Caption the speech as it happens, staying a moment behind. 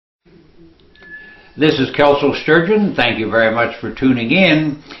This is Kelso Sturgeon. Thank you very much for tuning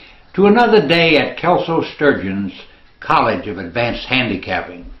in to another day at Kelso Sturgeon's College of Advanced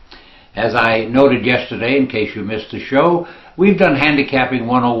Handicapping. As I noted yesterday, in case you missed the show, we've done Handicapping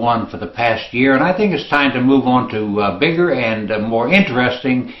 101 for the past year, and I think it's time to move on to bigger and more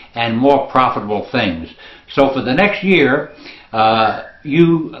interesting and more profitable things. So for the next year,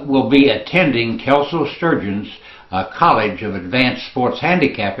 you will be attending Kelso Sturgeon's College of Advanced Sports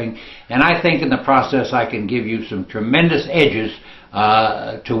Handicapping, and I think in the process I can give you some tremendous edges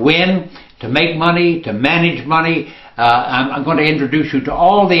to win, to make money, to manage money. I'm going to introduce you to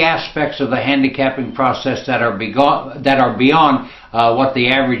all the aspects of the handicapping process that are beyond what the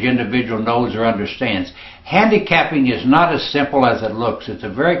average individual knows or understands. Handicapping is not as simple as it looks. It's a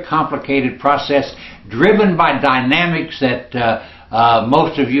very complicated process driven by dynamics that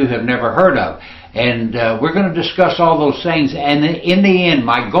most of you have never heard of. And we're going to discuss all those things, and in the end,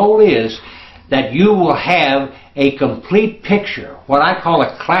 my goal is that you will have a complete picture, what I call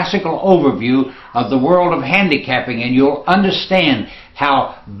a classical overview of the world of handicapping, and you'll understand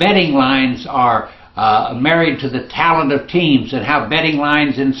how betting lines are married to the talent of teams, and how betting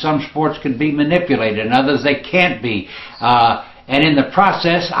lines in some sports can be manipulated, and others they can't be. And in the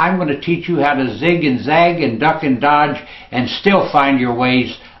process, I'm going to teach you how to zig and zag and duck and dodge and still find your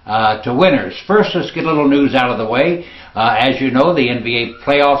ways to winners. First, let's get a little news out of the way. As you know, the NBA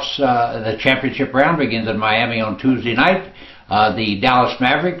playoffs, the championship round begins in Miami on Tuesday night. The Dallas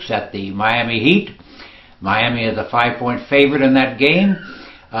Mavericks at the Miami Heat. Miami is a 5-point favorite in that game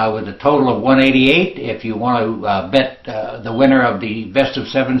with a total of 188. If you want to bet the winner of the best of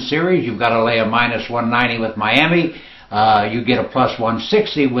 7 series, you've got to lay a minus 190 with Miami. You get a plus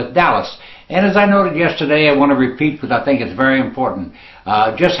 160 with Dallas. And as I noted yesterday, I want to repeat because I think it's very important,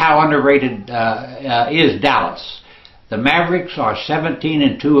 just how underrated is Dallas. The Mavericks are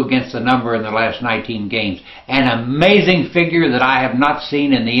 17-2 against the number in the last 19 games. An amazing figure that I have not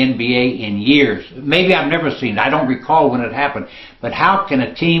seen in the NBA in years. Maybe I've never seen it. I don't recall when it happened. But how can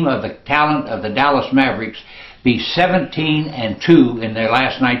a team of the talent of the Dallas Mavericks be 17-2 in their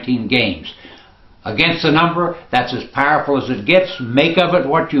last 19 games? Against the number, that's as powerful as it gets. Make of it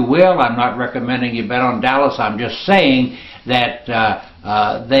what you will. I'm not recommending you bet on Dallas. I'm just saying that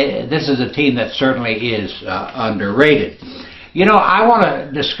this is a team that certainly is underrated. You know, I want to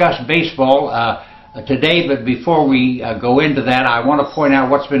discuss baseball today, but before we go into that, I want to point out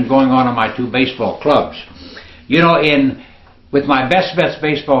what's been going on in my 2 baseball clubs. You know, with my Best Bets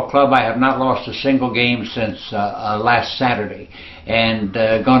Baseball Club, I have not lost a single game since last Saturday, and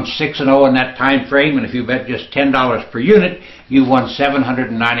gone 6-0 in that time frame. And if you bet just $10 per unit, you won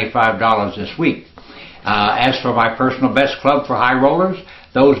 $795 this week. As for my personal best club for high rollers,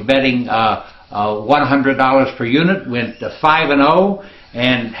 those betting $100 per unit went 5-0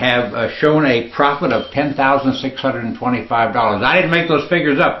 and have shown a profit of $10,625. I didn't make those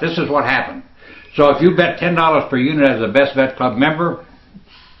figures up. This is what happened. So if you bet $10 per unit as a Best Bet Club member,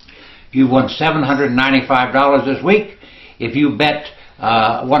 you won $795 this week. If you bet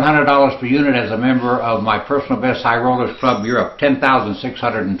 $100 per unit as a member of my Personal Best High Rollers Club, you're up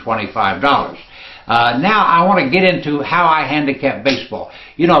 $10,625. Now I want to get into how I handicap baseball.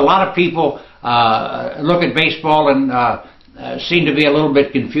 You know, a lot of people look at baseball and seem to be a little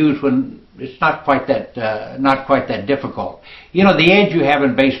bit confused when it's not quite that difficult. You know, the edge you have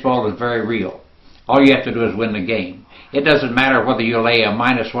in baseball is very real. All you have to do is win the game. It doesn't matter whether you lay a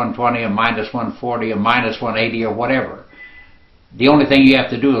minus 120, a minus 140, a minus 180, or whatever. The only thing you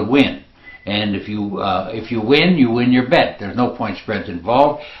have to do is win. And if you win, you win your bet. There's no point spreads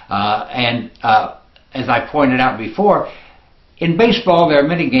involved. As I pointed out before, in baseball there are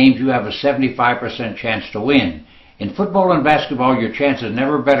many games you have a 75% chance to win. In football and basketball, your chance is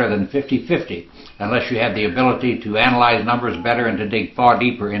never better than 50-50, unless you have the ability to analyze numbers better and to dig far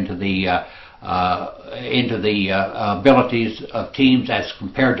deeper into the abilities of teams as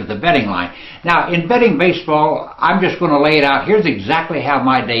compared to the betting line. Now, in betting baseball, I'm just going to lay it out. Here's exactly how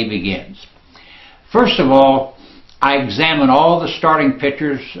my day begins. First of all, I examine all the starting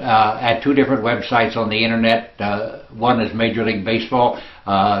pitchers at 2 different websites on the internet. One is Major League Baseball.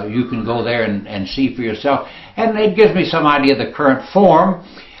 You can go there and see for yourself. And it gives me some idea of the current form.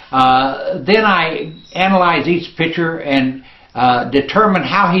 Then I analyze each pitcher and determine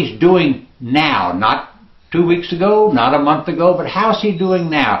how he's doing now, not 2 weeks ago, not a month ago, but how's he doing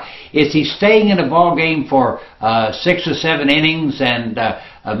now? Is he staying in a ball game for 6 or 7 innings and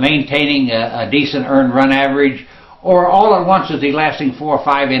maintaining a decent earned run average, or all at once is he lasting 4 or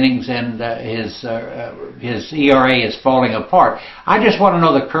 5 innings and his ERA is falling apart? I just want to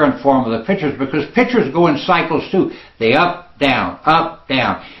know the current form of the pitchers, because pitchers go in cycles too. They up, down, up,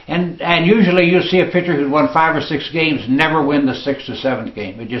 down. And usually you'll see a pitcher who's won 5 or 6 games never win the 6th or 7th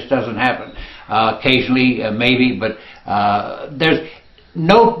game. It just doesn't happen. Occasionally, maybe, but there's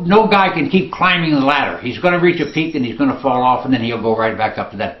no guy can keep climbing the ladder. He's going to reach a peak and he's going to fall off, and then he'll go right back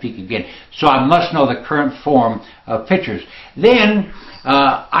up to that peak again. So I must know the current form of pitchers. Then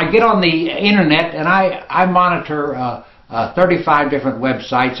I get on the internet and I monitor 35 different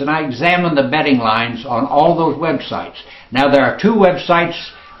websites, and I examine the betting lines on all those websites. Now there are 2 websites,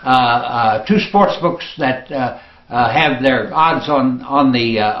 2 sports books that have their odds on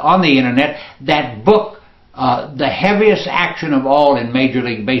the internet that book the heaviest action of all in Major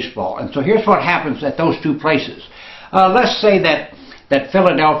League Baseball. And so here's what happens at those 2 places. Let's say that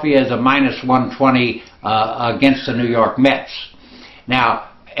Philadelphia is a -120 against the New York Mets. Now,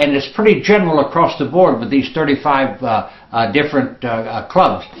 and it's pretty general across the board with these 35 different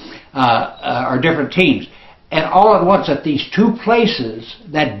clubs or different teams. And all at once at these 2 places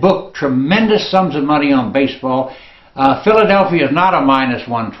that book tremendous sums of money on baseball, Philadelphia is not a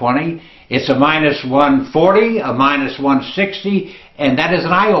 -120. It's a -140, a -160, and that is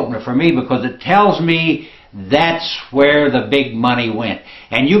an eye-opener for me because it tells me that's where the big money went.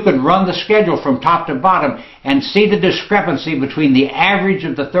 And you can run the schedule from top to bottom and see the discrepancy between the average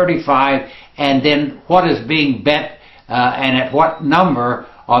of the 35 and then what is being bet and at what number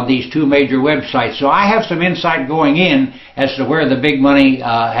on these 2 major websites. So I have some insight going in as to where the big money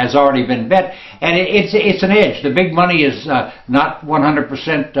has already been bet, and it's an edge. The big money is not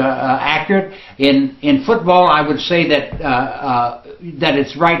 100% accurate. In football, I would say that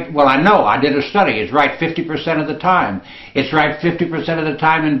it's right. Well, I know, I did a study. It's right 50% of the time. It's right 50% of the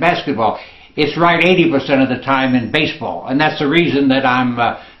time in basketball. It's right 80% of the time in baseball, and that's the reason that I'm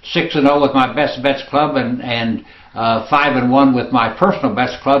 6-0 with my Best Bets Club and 5-1 with my personal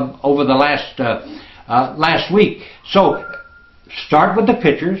best club over the last week. So start with the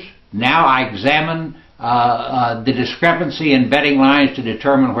pitchers. Now I examine the discrepancy in betting lines to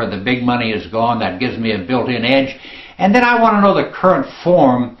determine where the big money is gone. That gives me a built-in edge. And then I want to know the current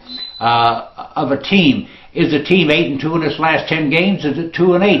form of a team. Is the team 8-2 in its last 10 games? Is it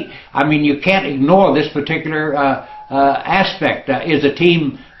 2-8? I mean, you can't ignore this particular aspect. Is a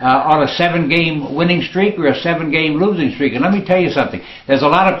team on a 7-game winning streak or a 7-game losing streak? And let me tell you something. There's a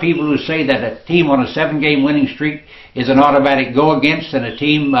lot of people who say that a team on a 7-game winning streak is an automatic go against, and a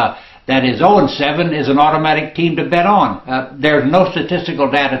team that is 0-7 is an automatic team to bet on. There's no statistical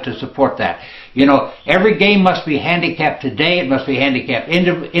data to support that. You know, every game must be handicapped today. It must be handicapped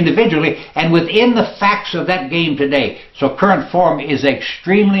individually and within the facts of that game today. So current form is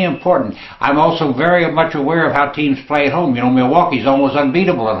extremely important. I'm also very much aware of how teams play at home. You know, Milwaukee's almost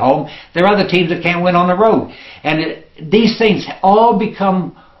unbeatable at home. There are other teams that can't win on the road. And these things all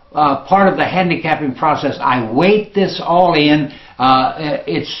become part of the handicapping process. I weight this all in.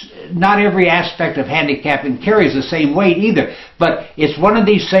 It's not every aspect of handicapping carries the same weight either, but it's one of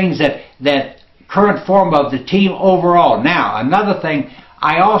these things that current form of the team overall. Now, another thing,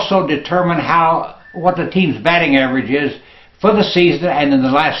 I also determine what the team's batting average is for the season and in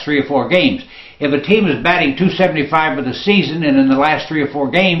the last 3 or 4 games. If a team is batting .275 for the season and in the last 3 or 4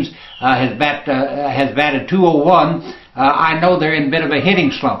 games has batted .201, I know they're in a bit of a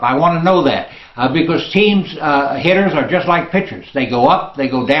hitting slump. I want to know that because hitters are just like pitchers. They go up, they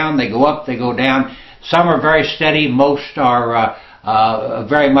go down, they go up, they go down. Some are very steady. Most are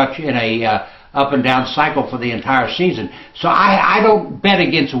very much in a up and down cycle for the entire season. So I don't bet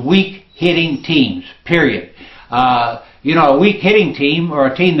against weak hitting teams, period. You know, a weak hitting team or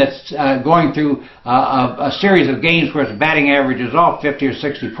a team that's going through a series of games where its batting average is off 50 or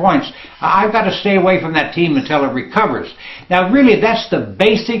 60 points, I've got to stay away from that team until it recovers. Now, really, that's the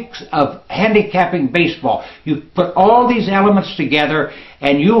basics of handicapping baseball. You put all these elements together,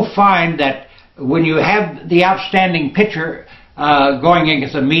 and you'll find that when you have the outstanding pitcher going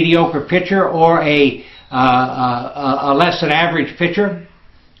against a mediocre pitcher or a less than average pitcher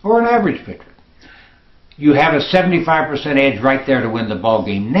or an average pitcher, you have a 75% edge right there to win the ball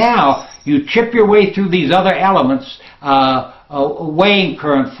game. Now you chip your way through these other elements, weighing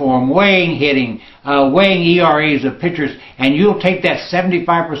current form, weighing hitting, weighing ERAs of pitchers, and you'll take that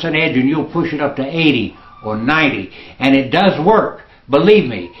 75% edge and you'll push it up to 80 or 90, and it does work. Believe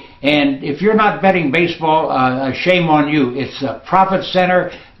me. And if you're not betting baseball, shame on you. It's a profit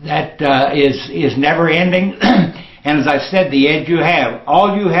center that is never ending. And as I said, the edge you have,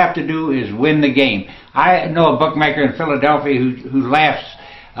 all you have to do is win the game. I know a bookmaker in Philadelphia who laughs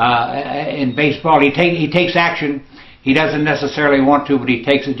in baseball. He takes action. He doesn't necessarily want to, but he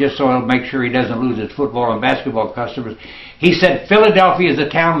takes it just so he'll make sure he doesn't lose his football and basketball customers. He said Philadelphia is a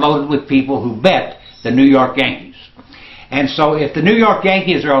town loaded with people who bet the New York Yankees. And so if the New York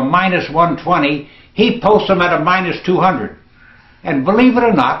Yankees are a minus 120, he posts them at a minus 200. And believe it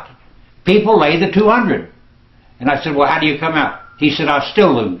or not, people lay the 200. And I said, well, how do you come out? He said, I'll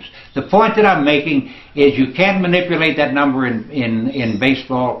still lose. The point that I'm making is you can't manipulate that number in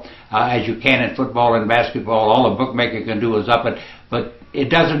baseball as you can in football and basketball. All a bookmaker can do is up it. But it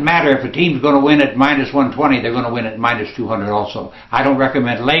doesn't matter if a team's going to win at minus 120, they're going to win at minus 200 also. I don't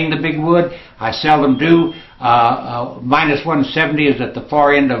recommend laying the big wood. I seldom do. Minus 170 is at the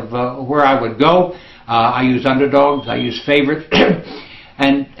far end of where I would go. I use underdogs. I use favorites.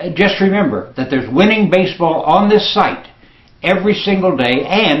 And just remember that there's winning baseball on this site every single day,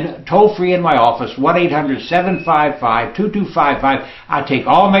 and toll-free in my office, 1-800-755-2255. I take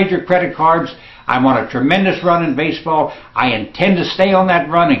all major credit cards. I'm on a tremendous run in baseball. I intend to stay on that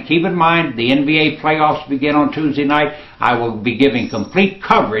run, and keep in mind the NBA playoffs begin on Tuesday night. I will be giving complete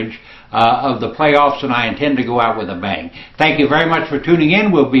coverage of the playoffs, and I intend to go out with a bang. Thank you very much for tuning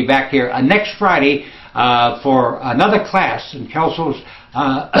in. We'll be back here next Friday for another class in Kelso's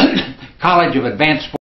College of Advanced Sports.